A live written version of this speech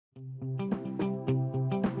Good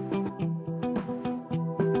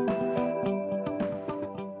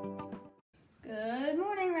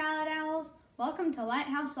morning, Rally Owls. Welcome to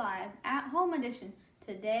Lighthouse Live at Home Edition.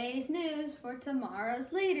 Today's news for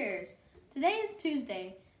tomorrow's leaders. Today is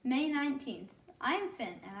Tuesday, May 19th. I'm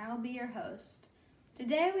Finn, and I will be your host.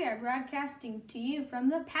 Today we are broadcasting to you from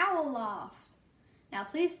the Powell Loft. Now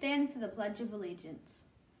please stand for the Pledge of Allegiance.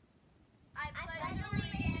 I pledge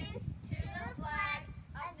allegiance to the flag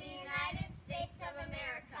of the United States of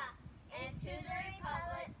America and to the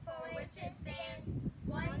republic for which it stands,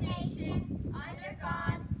 one nation, under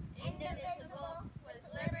God, indivisible, with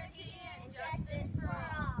liberty and justice for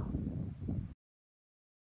all.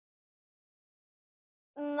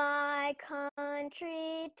 My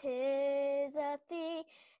country, 'tis of thee,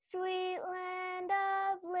 sweet land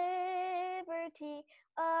of liberty,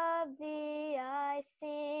 of thee I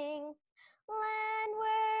sing. Land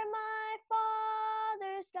where my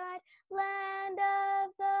fathers died, land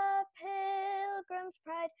of the pilgrim's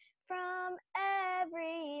pride, from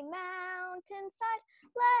every mountainside,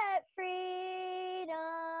 let freedom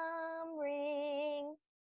ring.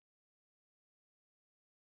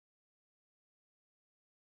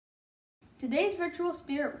 Today's Virtual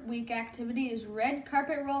Spirit Week activity is Red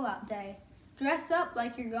Carpet Rollout Day. Dress up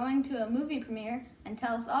like you're going to a movie premiere and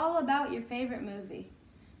tell us all about your favorite movie.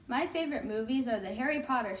 My favorite movies are the Harry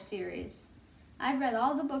Potter series. I've read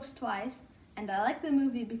all the books twice, and I like the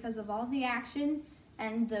movie because of all the action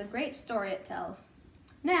and the great story it tells.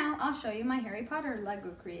 Now I'll show you my Harry Potter Lego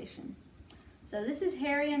creation. So this is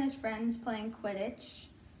Harry and his friends playing Quidditch.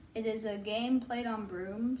 It is a game played on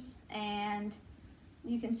brooms, and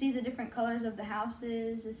you can see the different colors of the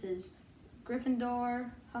houses. This is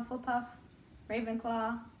Gryffindor, Hufflepuff,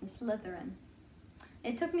 Ravenclaw, and Slytherin.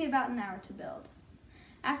 It took me about an hour to build.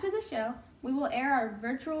 After the show, we will air our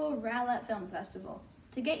virtual Rowlett Film Festival.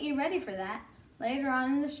 To get you ready for that, later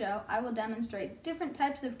on in the show, I will demonstrate different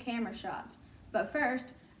types of camera shots. But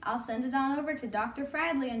first, I'll send it on over to Dr.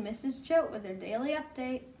 Fradley and Mrs. Choate with their daily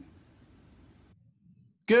update.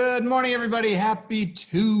 Good morning, everybody. Happy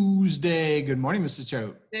Tuesday. Good morning, Mrs.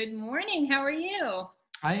 Choate. Good morning. How are you?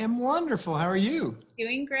 I am wonderful. How are you?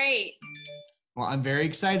 Doing great. Well, I'm very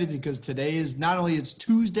excited because today is not only it's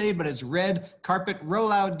Tuesday, but it's Red Carpet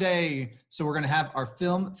Rollout Day. So we're going to have our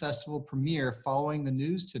film festival premiere following the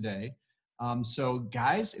news today. So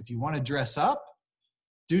guys, if you want to dress up,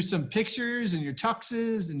 do some pictures and your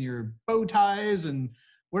tuxes and your bow ties and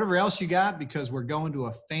whatever else you got, because we're going to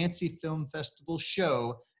a fancy film festival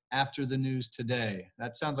show after the news today.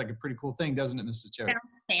 That sounds like a pretty cool thing, doesn't it, Mrs. Choate?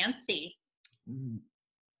 Sounds fancy.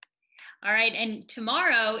 All right, and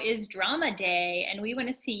tomorrow is Drama Day, and we want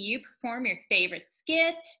to see you perform your favorite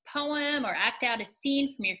skit, poem, or act out a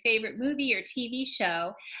scene from your favorite movie or TV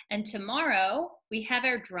show. And tomorrow, we have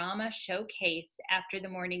our drama showcase after the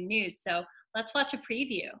morning news. So let's watch a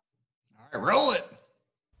preview. All right, roll it.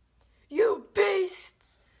 You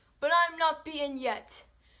beasts! But I'm not beaten yet.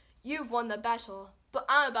 You've won the battle, but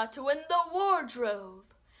I'm about to win the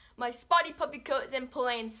wardrobe. My spotty puppy coat is in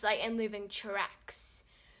plain sight and leaving tracks.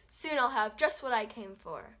 Soon I'll have just what I came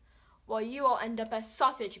for, while you all end up as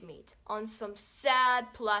sausage meat on some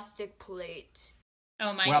sad plastic plate.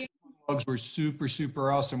 Oh my! Well, dogs were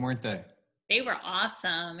super awesome, weren't they? They were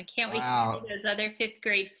awesome. I can't wait to see those other fifth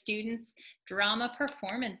grade students' drama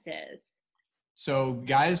performances. So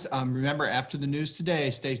guys, remember after the news today,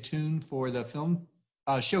 stay tuned for the film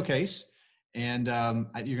showcase. And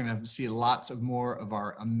you're going to see lots of more of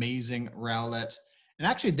our amazing Rowlett. And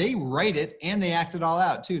actually, they write it and they act it all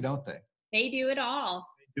out too, don't they? They do it all.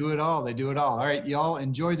 They do it all. They do it all. All right, y'all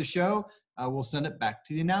enjoy the show. We'll send it back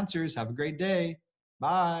to the announcers. Have a great day.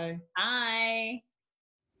 Bye. Bye.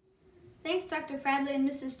 Thanks, Dr. Fradley and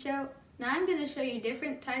Mrs. Choate. Now I'm going to show you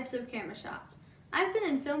different types of camera shots. I've been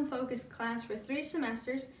in film focus class for 3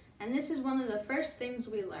 semesters, and this is one of the first things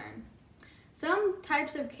we learn. Some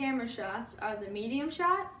types of camera shots are the medium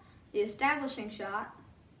shot, the establishing shot,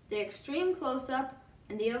 the extreme close-up,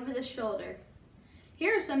 and the over-the-shoulder.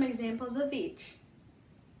 Here are some examples of each.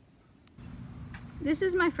 This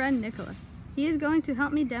is my friend Nicholas. He is going to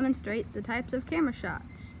help me demonstrate the types of camera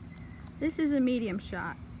shots. This is a medium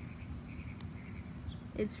shot.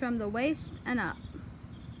 It's from the waist and up.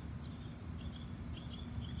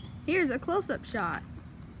 Here's a close-up shot.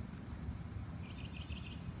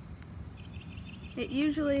 It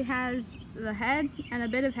usually has the head and a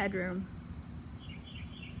bit of headroom.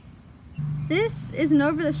 This is an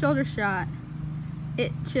over-the-shoulder shot.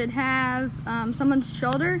 It should have someone's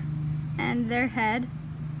shoulder and their head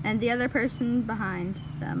and the other person behind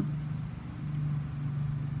them.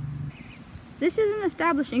 This is an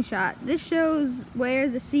establishing shot. This shows where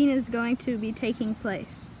the scene is going to be taking place.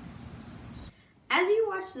 As you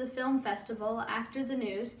watch the film festival after the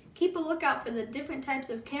news, keep a lookout for the different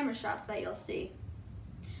types of camera shots that you'll see.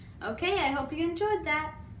 Okay, I hope you enjoyed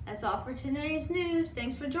that. That's all for today's news.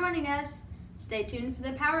 Thanks for joining us. Stay tuned for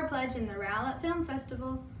the Power Pledge and the Rowlett Film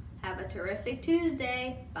Festival. Have a terrific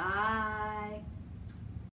Tuesday. Bye.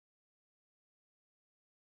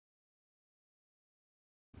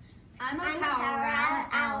 I'm a Power Rowlett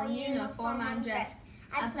owl, in uniform I'm dressed.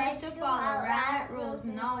 I pledge to follow Rowlett rules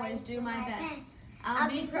and always do my best. I'll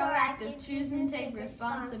be proactive, choose and take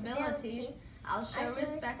responsibilities. I'll show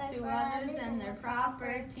respect to others and their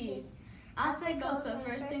properties. I'll set goals, but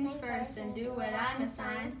first things first, and do what I'm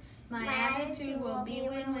assigned. My attitude will be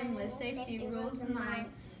win-win with safety rules in mind.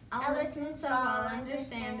 I'll listen so I'll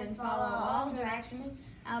understand and follow all directions.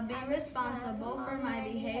 I'll be responsible for my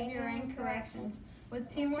behavior and corrections. With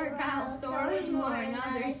teamwork I'll soar with more and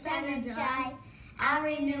others synergize. I'll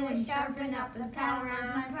renew and sharpen up with power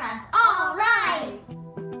as my prize. All right!